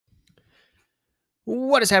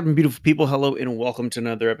What is happening, beautiful people? Hello, and welcome to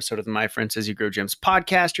another episode of the My Friends As You Grow Gyms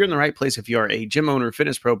podcast. You're in the right place if you are a gym owner,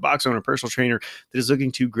 fitness pro, box owner, personal trainer that is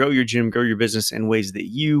looking to grow your gym, grow your business in ways that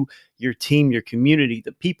you, your team, your community,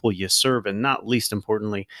 the people you serve, and not least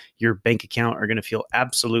importantly, your bank account are going to feel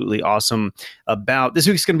absolutely awesome about. This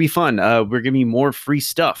week's going to be fun. We're giving you more free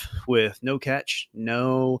stuff with no catch,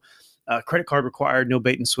 no credit card required, no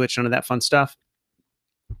bait and switch, none of that fun stuff.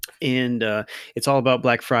 And it's all about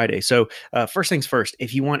Black Friday. So first things first,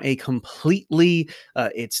 if you want a completely,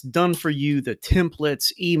 it's done for you, the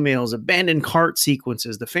templates, emails, abandoned cart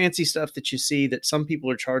sequences, the fancy stuff that you see that some people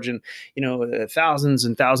are charging, thousands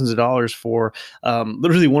and thousands of dollars for.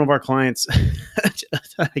 Literally, one of our clients,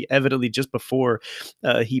 evidently just before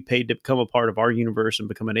he paid to become a part of our universe and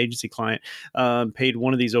become an agency client, paid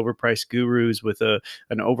one of these overpriced gurus with an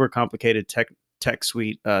overcomplicated tech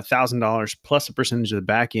suite, $1,000 plus a percentage of the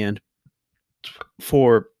back end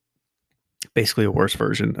for basically a worse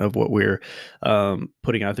version of what we're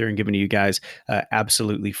putting out there and giving to you guys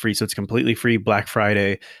absolutely free. So it's completely free Black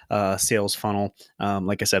Friday sales funnel.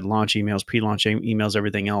 Like I said, launch emails, pre-launch emails,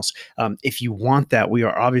 everything else. If you want that, we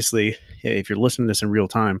are obviously, if you're listening to this in real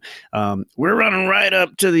time, we're running right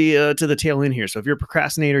up to the tail end here. So if you're a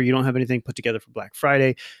procrastinator, you don't have anything put together for Black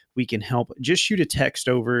Friday, we can help. Just shoot a text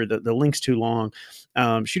over. The link's too long.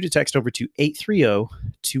 Shoot a text over to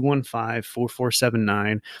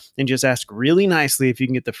 830-215-4479 and just ask really nicely if you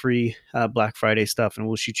can get the free Black Friday stuff, and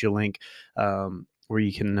we'll shoot you a link where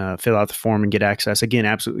you can fill out the form and get access. Again,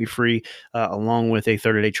 absolutely free, along with a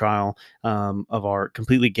 30-day trial of our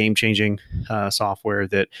completely game-changing software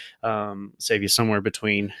that save you somewhere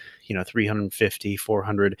between 350,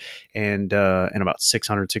 400, and about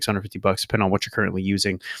 600, 650 bucks, depending on what you're currently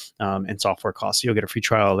using, and software costs. So you'll get a free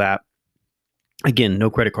trial of that. Again, no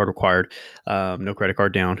credit card required, no credit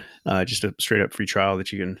card down, just a straight up free trial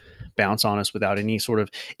that you can bounce on us without any sort of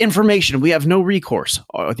information. We have no recourse.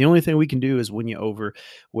 The only thing we can do is win you over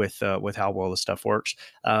with how well the stuff works.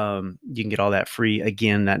 You can get all that free.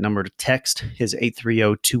 Again, that number to text is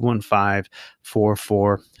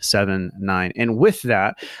 830-215-4479. And with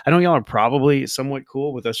that, I know y'all are probably somewhat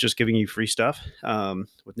cool with us just giving you free stuff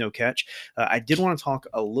with no catch. I did want to talk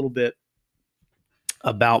a little bit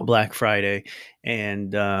about Black Friday,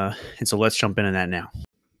 and so let's jump into that now.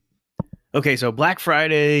 Okay, so Black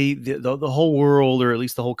Friday, the whole world, or at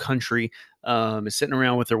least the whole country, is sitting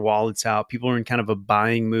around with their wallets out. People are in kind of a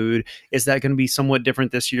buying mood. Is that going to be somewhat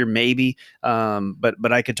different this year? Maybe,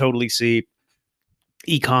 but I could totally see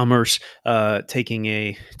e-commerce taking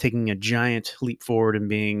a giant leap forward and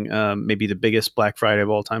being maybe the biggest Black Friday of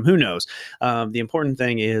all time. Who knows? The important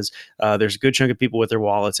thing is there's a good chunk of people with their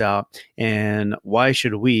wallets out, and why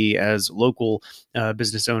should we as local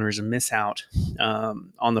business owners miss out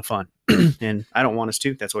on the fun? And I don't want us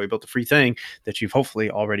to. That's why we built the free thing that you've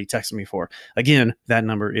hopefully already texted me for. Again, that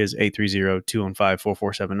number is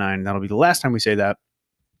 830-215-4479. That'll be the last time we say that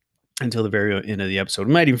until the very end of the episode.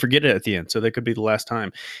 We might even forget it at the end. So that could be the last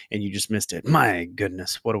time and you just missed it. My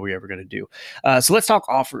goodness, what are we ever going to do? So let's talk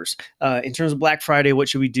offers. In terms of Black Friday, what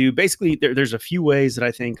should we do? Basically, there's a few ways that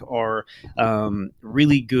I think are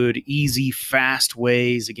really good, easy, fast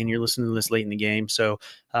ways. Again, you're listening to this late in the game. So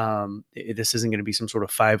this isn't going to be some sort of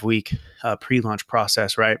 5-week pre-launch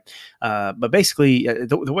process, right? But basically,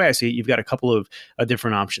 the way I see it, you've got a couple of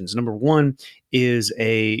different options. Number one is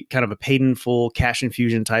a kind of a paid in full cash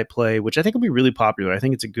infusion type play, which I think will be really popular. I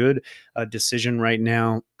think it's a good decision right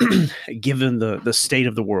now, given the state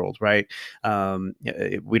of the world, right?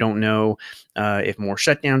 We don't know if more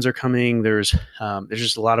shutdowns are coming. There's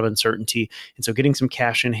just a lot of uncertainty. And so getting some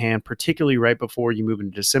cash in hand, particularly right before you move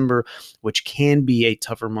into December, which can be a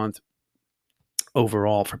tougher month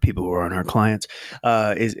overall for people who are on our clients,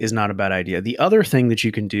 is not a bad idea. The other thing that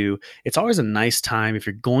you can do, it's always a nice time if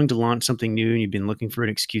you're going to launch something new and you've been looking for an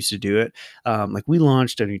excuse to do it. Like we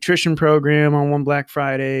launched a nutrition program on one Black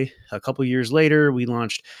Friday. A couple years later, we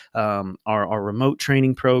launched our remote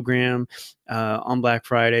training program on Black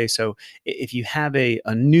Friday. So if you have a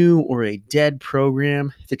new or a dead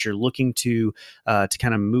program that you're looking to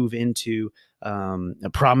kind of move into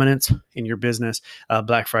a prominence in your business,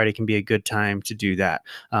 Black Friday can be a good time to do that.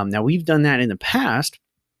 Now, we've done that in the past.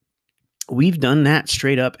 We've done that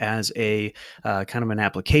straight up as a kind of an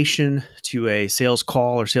application to a sales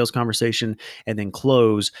call or sales conversation, and then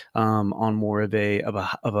close on more of a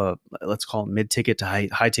let's call it mid-ticket to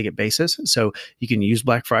high ticket basis. So you can use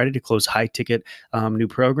Black Friday to close high ticket new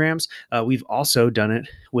programs. We've also done it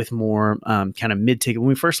with more kind of mid-ticket. When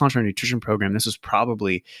we first launched our nutrition program, this was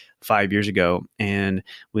probably 5 years ago, and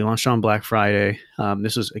we launched on Black Friday.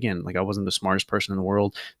 This was, again, like, I wasn't the smartest person in the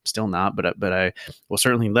world, still not, but I was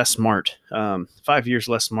certainly less smart. 5 years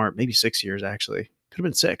less smart, maybe 6 years actually. Could have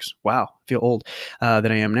been six. Wow, I feel old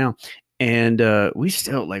than I am now. And we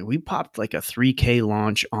still, like, we popped like a 3K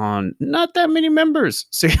launch on not that many members.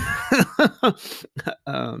 So,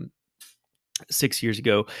 um, 6 years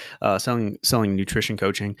ago, selling nutrition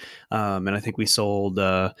coaching, and I think we sold,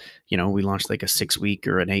 we launched like a 6 week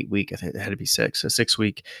or an 8 week. I think it had to be a 6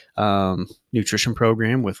 week nutrition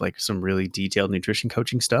program with like some really detailed nutrition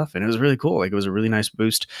coaching stuff, and it was really cool. Like, it was a really nice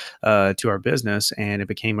boost to our business, and it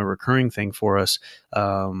became a recurring thing for us,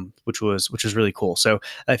 which was really cool. So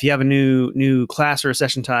if you have a new class or a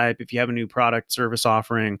session type, if you have a new product, service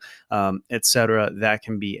offering, etc., that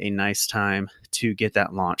can be a nice time to get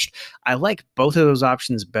that launched. I like both of those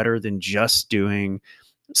options better than just doing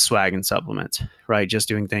swag and supplements, right? Just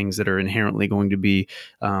doing things that are inherently going to be,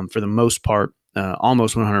 for the most part,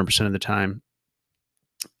 almost 100% of the time,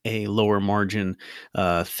 a lower margin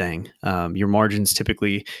thing. Your margins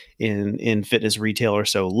typically in fitness retail are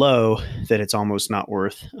so low that it's almost not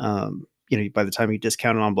worth. By the time you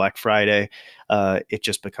discount it on Black Friday, it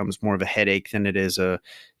just becomes more of a headache than it is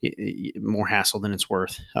more hassle than it's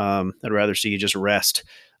worth. I'd rather see you just rest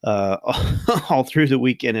all through the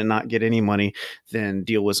weekend and not get any money than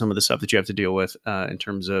deal with some of the stuff that you have to deal with in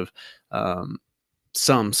terms of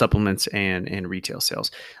some supplements and retail sales.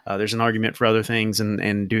 There's an argument for other things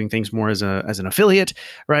and doing things more as an affiliate,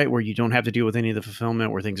 right, where you don't have to deal with any of the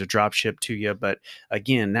fulfillment, where things are drop shipped to you. But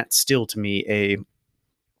again, that's still, to me, a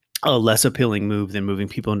less appealing move than moving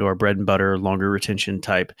people into our bread and butter, longer retention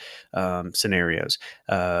type scenarios.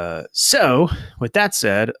 So with that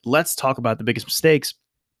said, let's talk about the biggest mistakes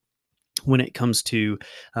when it comes to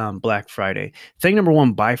Black Friday. Thing number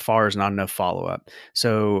one, by far, is not enough follow-up.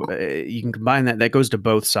 So you can combine that. That goes to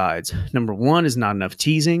both sides. Number one is not enough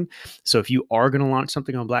teasing. So if you are going to launch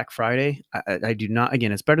something on Black Friday, I do not,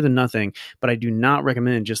 again, it's better than nothing, but I do not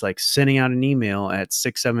recommend just like sending out an email at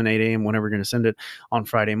 6, 7, 8 a.m., whenever you're going to send it on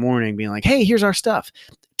Friday morning, being like, hey, here's our stuff.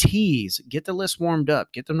 Tease, get the list warmed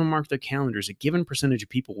up, get them to mark their calendars. A given percentage of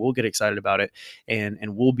people will get excited about it and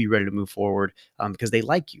will be ready to move forward because they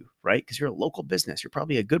like you, right? Because you're a local business. You're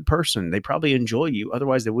probably a good person. They probably enjoy you.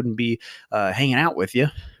 Otherwise, they wouldn't be hanging out with you,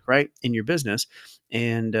 right, in your business.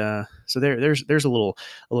 And so there's a little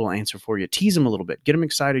answer for you. Tease them a little bit. Get them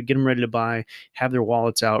excited. Get them ready to buy. Have their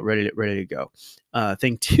wallets out, ready to go.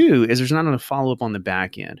 Thing two is there's not enough follow up on the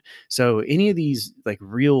back end. So any of these like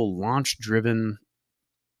real launch driven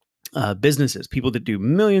businesses, people that do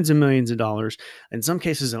millions and millions of dollars, in some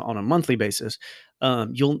cases on a monthly basis,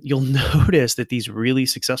 you'll notice that these really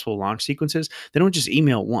successful launch sequences, they don't just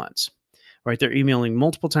email once, right? They're emailing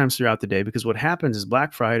multiple times throughout the day, because what happens is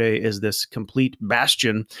Black Friday is this complete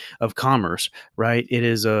bastion of commerce, right? It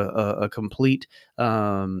is a complete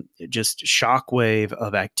just shockwave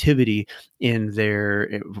of activity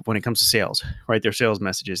when it comes to sales, right? Their sales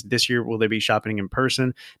messages. This year, will they be shopping in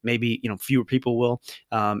person? Maybe, fewer people will.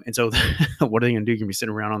 And so what are they going to do? You're going to be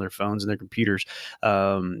sitting around on their phones and their computers,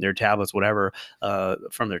 their tablets, whatever,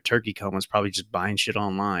 from their turkey comas, probably just buying shit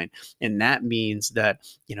online. And that means that,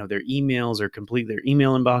 their emails are complete. Their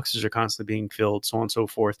email inboxes are constantly being filled, so on and so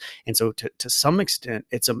forth. And so to some extent,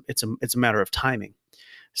 it's a matter of timing.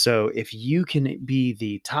 So if you can be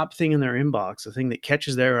the top thing in their inbox, the thing that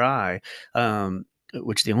catches their eye,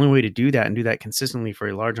 which the only way to do that and do that consistently for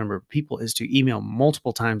a large number of people is to email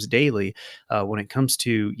multiple times daily. When it comes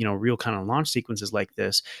to, real kind of launch sequences like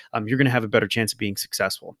this, you're going to have a better chance of being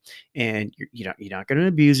successful. And you're not going to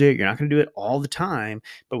abuse it. You're not going to do it all the time.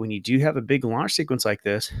 But when you do have a big launch sequence like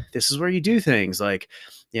this is where you do things like,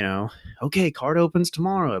 okay, card opens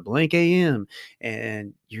tomorrow at blank AM,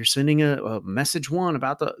 and you're sending a message one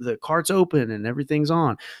about the card's open and everything's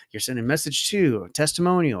on. You're sending message two, a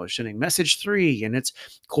testimonial. You're sending message three, and it's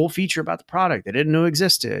cool feature about the product they didn't know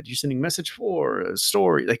existed. You're sending message four, a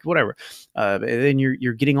story, like whatever. And then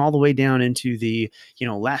you're getting all the way down into the,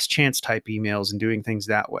 last chance type emails and doing things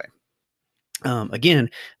that way. Again,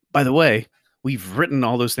 by the way, we've written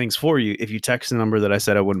all those things for you if you text the number that I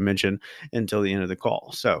said I wouldn't mention until the end of the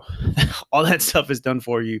call. So all that stuff is done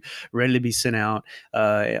for you, ready to be sent out.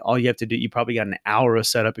 All you have to do, you probably got an hour of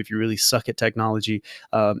setup if you really suck at technology,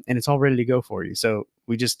 and it's all ready to go for you. So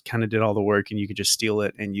we just kind of did all the work, and you could just steal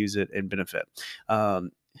it and use it and benefit.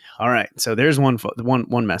 All right. So there's one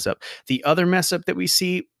mess up. The other mess up that we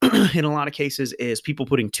see in a lot of cases is people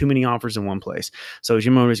putting too many offers in one place. So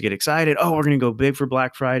gym owners get excited. Oh, we're going to go big for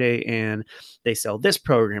Black Friday, and they sell this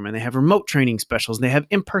program, and they have remote training specials, and they have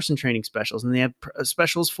in-person training specials, and they have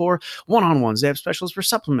specials for one-on-ones. They have specials for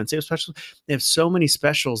supplements. They have specials. They have so many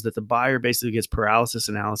specials that the buyer basically gets paralysis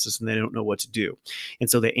analysis, and they don't know what to do. And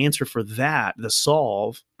so the answer for that, the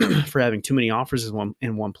solve for having too many offers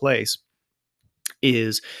in one place,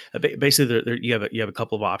 is basically you have a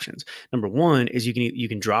couple of options. Number one is you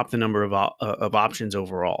can drop the number of options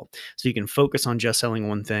overall, so you can focus on just selling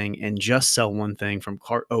one thing and just sell one thing from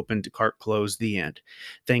cart open to cart close, the end.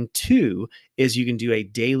 Thing two is you can do a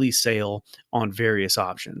daily sale on various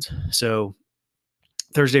options. So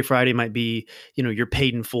Thursday, Friday might be, your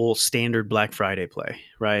paid in full standard Black Friday play,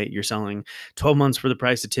 right? You're selling 12 months for the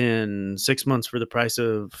price of 10, 6 months for the price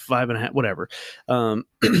of 5.5, whatever.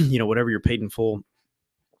 Whatever your paid in full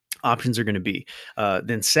options are going to be.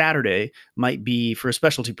 Then Saturday might be for a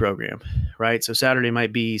specialty program, right? So Saturday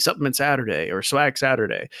might be Supplement Saturday or Swag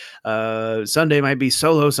Saturday. Sunday might be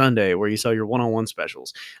Solo Sunday, where you sell your one-on-one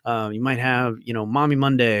specials. You might have, Mommy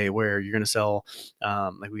Monday, where you're going to sell,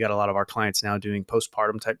 like we got a lot of our clients now doing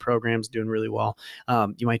postpartum type programs, doing really well.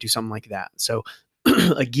 You might do something like that. So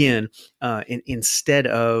again, instead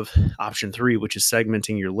of option 3, which is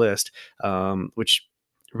segmenting your list, which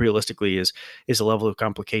realistically is a level of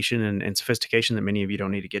complication and sophistication that many of you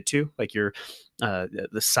don't need to get to. Like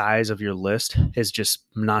the size of your list is just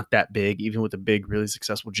not that big, even with a big, really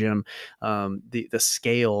successful gym. The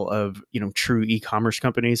scale of true e-commerce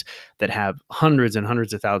companies that have hundreds and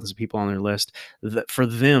hundreds of thousands of people on their list, that for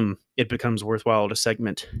them it becomes worthwhile to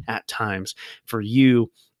segment at times. For you,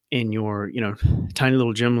 in your tiny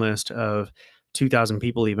little gym list of 2,000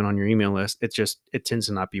 people even on your email list, it tends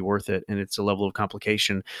to not be worth it. And it's a level of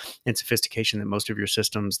complication and sophistication that most of the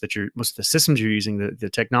systems you're using, the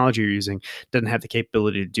technology you're using, doesn't have the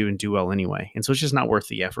capability to do and do well anyway. And so it's just not worth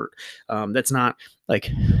the effort. That's not like,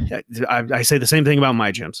 I say the same thing about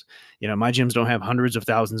my gyms. My gyms don't have hundreds of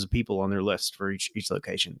thousands of people on their list for each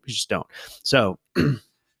location. We just don't. So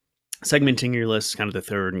segmenting your list is kind of the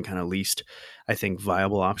third and kind of least, I think,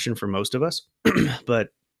 viable option for most of us.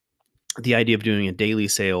 But the idea of doing a daily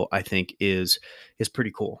sale, I think, is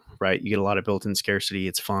pretty cool, right? You get a lot of built-in scarcity.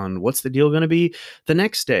 It's fun. What's the deal going to be the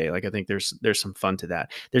next day? Like, I think there's some fun to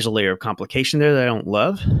that. There's a layer of complication there that I don't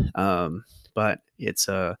love. But it's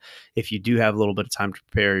if you do have a little bit of time to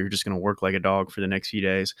prepare, you're just going to work like a dog for the next few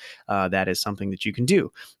days. That is something that you can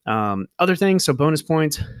do. Other things, so bonus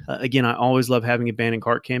points. Again, I always love having abandoned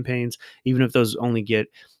cart campaigns, even if those only get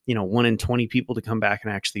 1 in 20 people to come back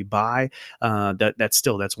and actually buy. That's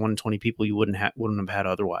 1 in 20 people you wouldn't have had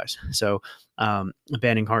otherwise. So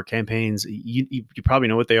abandoned cart campaigns, you probably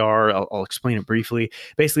know what they are. I'll explain it briefly.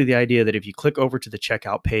 Basically, the idea that if you click over to the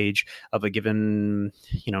checkout page of a given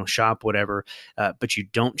shop, whatever, but you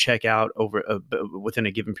don't check out within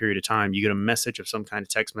a given period of time, you get a message of some kind of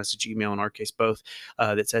text message, email, in our case both,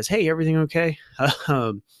 that says, "Hey, everything okay?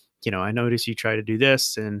 I noticed you try to do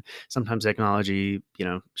this, and sometimes technology,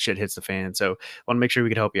 shit hits the fan. So I want to make sure we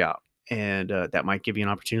could help you out." And that might give you an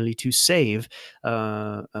opportunity to save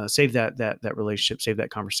that relationship, save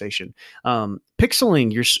that conversation.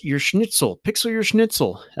 Pixeling your schnitzel, pixel your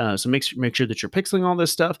schnitzel. So make sure that you're pixeling all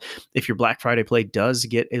this stuff. If your Black Friday play does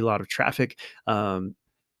get a lot of traffic, I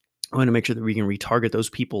want to make sure that we can retarget those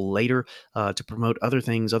people later to promote other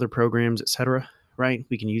things, other programs, etc. Right?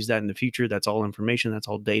 We can use that in the future. That's all information. That's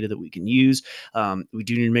all data that we can use. We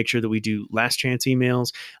do need to make sure that we do last chance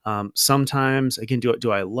emails. Sometimes, again,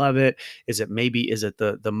 do I love it? Is it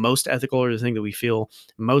the most ethical, or the thing that we feel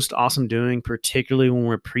most awesome doing, particularly when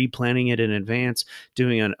we're pre-planning it in advance,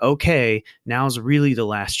 doing an okay, now's really the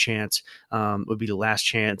last chance, would be the last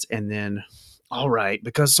chance. And then, all right,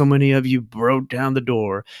 because so many of you broke down the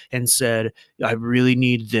door and said, "I really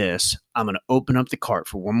need this, I'm going to open up the cart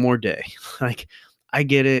for one more day." Like, I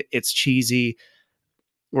get it. It's cheesy.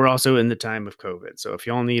 We're also in the time of COVID. So if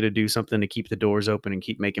y'all need to do something to keep the doors open and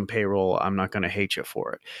keep making payroll, I'm not going to hate you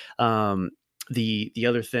for it. The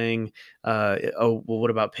other thing, what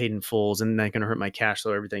about paid in fulls? And that going to hurt my cash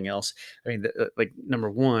flow, everything else. I mean, like, number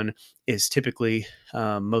one is typically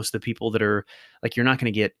most of the people that are like, you're not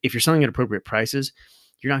going to get, if you're selling at appropriate prices,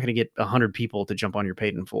 you're not going to get 100 people to jump on your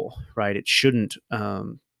paid in full, right? It shouldn't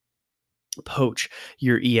poach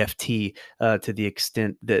your EFT to the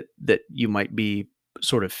extent that you might be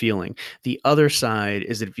sort of feeling. The other side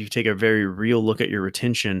is that if you take a very real look at your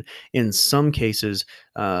retention, in some cases,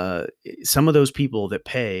 some of those people that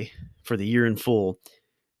pay for the year in full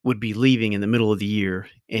would be leaving in the middle of the year.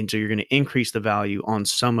 And so you're going to increase the value on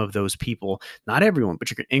some of those people, not everyone, but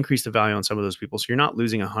you're going to increase the value on some of those people. So you're not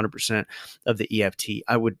losing 100% of the EFT.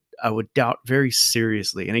 I would doubt very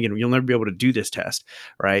seriously. And again, you'll never be able to do this test,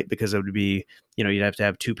 right? Because it would be, you'd have to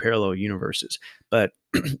have two parallel universes. But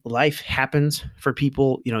life happens for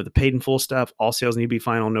people, the paid in full stuff, all sales need to be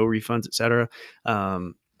final, no refunds, etc.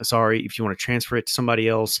 Sorry, if you want to transfer it to somebody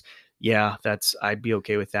else, yeah, I'd be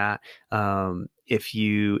okay with that. If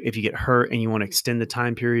you get hurt and you want to extend the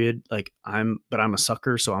time period, I'm a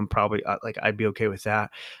sucker, so I'm probably I'd be okay with that.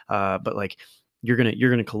 But you're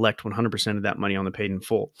gonna collect 100% of that money on the paid in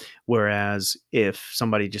full. Whereas if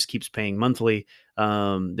somebody just keeps paying monthly,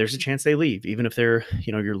 there's a chance they leave, even if they're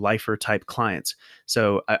your lifer type clients.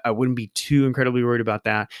 So I wouldn't be too incredibly worried about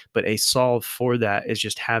that. But a solve for that is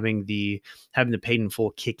just having the paid in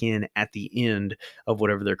full kick in at the end of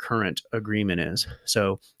whatever their current agreement is.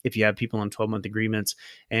 So if you have people on 12-month agreements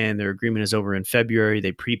and their agreement is over in February,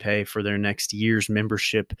 they prepay for their next year's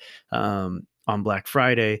membership on Black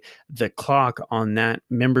Friday, the clock on that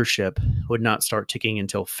membership would not start ticking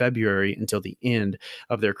until February, until the end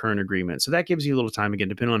of their current agreement. So that gives you a little time, again,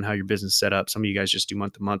 depending on how your business is set up. Some of you guys just do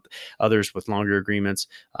month to month, others with longer agreements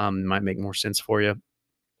might make more sense for you.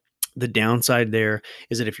 The downside there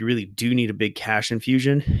is that if you really do need a big cash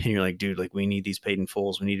infusion and you're like, dude, we need these paid in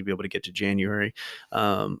fulls, we need to be able to get to January,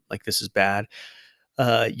 this is bad.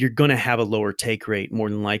 You're going to have a lower take rate more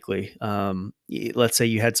than likely. Let's say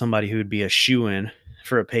you had somebody who would be a shoe-in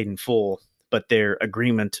for a paid in full, but their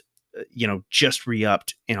agreement, just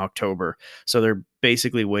re-upped in October. So they're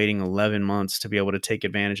basically waiting 11 months to be able to take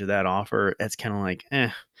advantage of that offer. That's kind of like,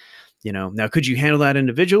 now could you handle that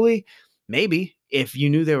individually? Maybe, if you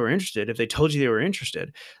knew they were interested, if they told you they were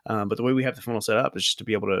interested. But the way we have the funnel set up is just to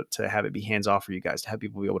be able to have it be hands off for you guys, to have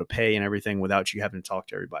people be able to pay and everything without you having to talk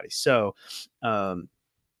to everybody. So,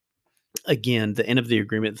 again, the end of the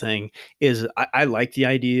agreement thing is I like the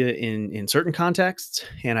idea in certain contexts,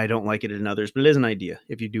 and I don't like it in others, but it is an idea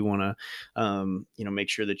if you do want to make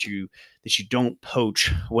sure that you don't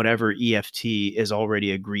poach whatever EFT is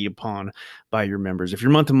already agreed upon by your members. If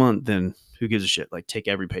you're month to month, then who gives a shit? Take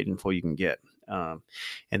every paid in full you can get. And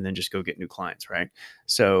then just go get new clients, right?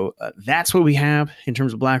 So that's what we have in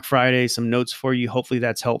terms of Black Friday. Some notes for you. Hopefully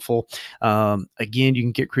that's helpful. Again, you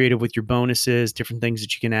can get creative with your bonuses, different things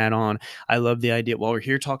that you can add on. I love the idea. While we're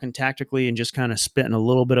here talking tactically and just kind of spitting a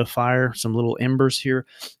little bit of fire, some little embers here,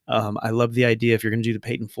 I love the idea, if you're going to do the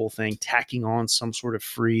paid in full thing, tacking on some sort of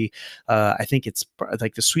free. I think it's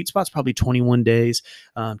the sweet spot's probably 21 days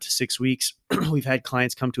to 6 weeks. We've had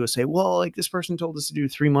clients come to us say, well, this person told us to do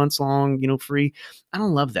 3 months long, free. I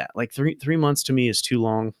don't love that. Three months to me is too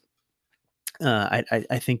long. I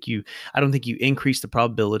don't think you increase the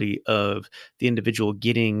probability of the individual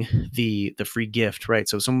getting the free gift, right?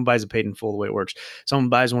 So if someone buys a paid in full, the way it works, someone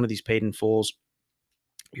buys one of these paid in fulls,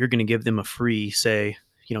 you're going to give them a free, say,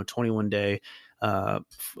 21 day,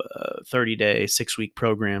 30 day, 6 week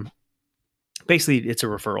program. Basically, it's a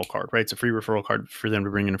referral card, right? It's a free referral card for them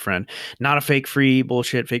to bring in a friend. Not a fake free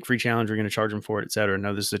bullshit, fake free challenge. We're going to charge them for it, et cetera.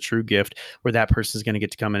 No, this is a true gift where that person is going to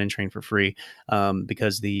get to come in and train for free,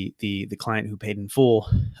 because the client who paid in full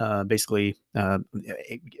basically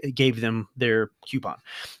gave them their coupon,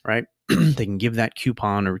 right? They can give that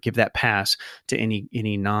coupon or give that pass to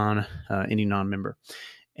any non-member.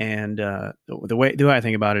 And the way I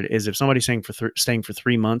think about it is, if somebody's staying for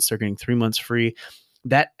 3 months, they're getting 3 months free.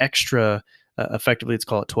 That extra effectively, let's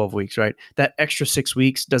call it 12 weeks, right? That extra 6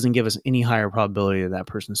 weeks doesn't give us any higher probability that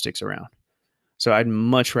person sticks around. So I'd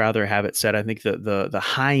much rather have it set. I think the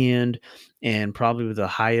high end and probably the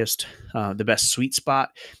highest, the best sweet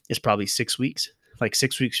spot is probably 6 weeks.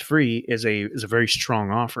 6 weeks free is a very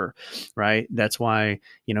strong offer, right? That's why,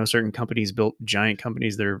 certain companies built giant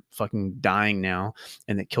companies that are fucking dying now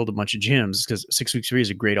and that killed a bunch of gyms, because 6 weeks free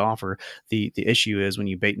is a great offer. The issue is when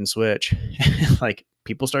you bait and switch,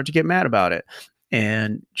 people start to get mad about it,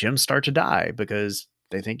 and gyms start to die because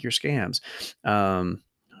they think you're scams.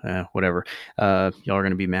 Whatever. Y'all are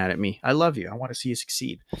going to be mad at me. I love you. I want to see you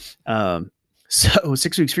succeed. So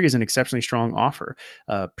 6 weeks free is an exceptionally strong offer,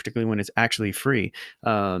 particularly when it's actually free,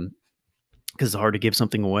 because it's hard to give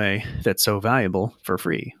something away that's so valuable for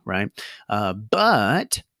free, right?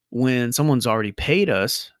 But when someone's already paid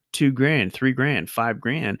us $2,000, $3,000,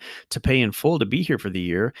 $5,000 to pay in full to be here for the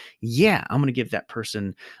year, yeah, I'm going to give that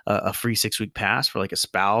person a free 6 week pass for a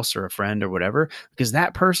spouse or a friend or whatever, because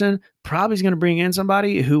that person probably is going to bring in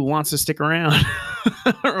somebody who wants to stick around,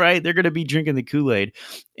 right? They're going to be drinking the Kool-Aid.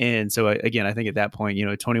 And so again, I think at that point,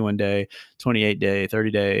 21 day, 28 day,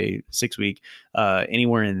 30 day, 6 week,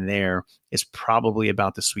 anywhere in there is probably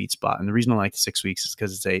about the sweet spot. And the reason I like the 6 weeks is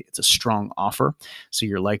because it's a strong offer. So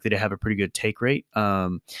you're likely to have a pretty good take rate.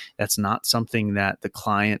 That's not something that the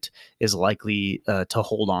client is likely to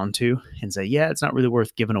hold on to and say, yeah, it's not really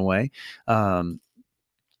worth giving away.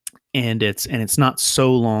 And it's not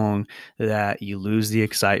so long that you lose the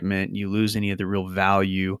excitement, you lose any of the real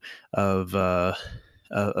value of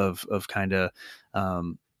kind of I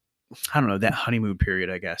don't know, that honeymoon period,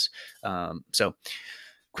 I guess. So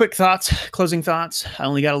quick thoughts, closing thoughts. I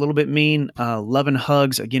only got a little bit mean. Love and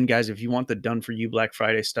hugs. Again, guys, if you want the done for you Black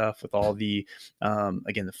Friday stuff with all the,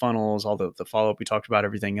 again, the funnels, all the follow-up we talked about,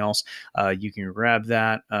 everything else, you can grab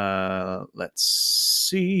that. Let's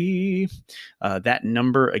see. That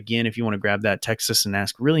number, again, if you want to grab that, text us and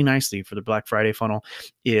ask really nicely for the Black Friday funnel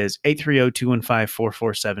is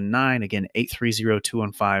 830-215-4479. Again,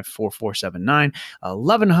 830-215-4479.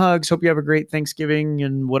 Love and hugs. Hope you have a great Thanksgiving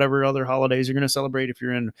and whatever other holidays you're going to celebrate if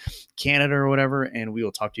you're in Canada or whatever. And we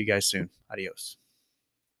will talk to you guys soon. Adios.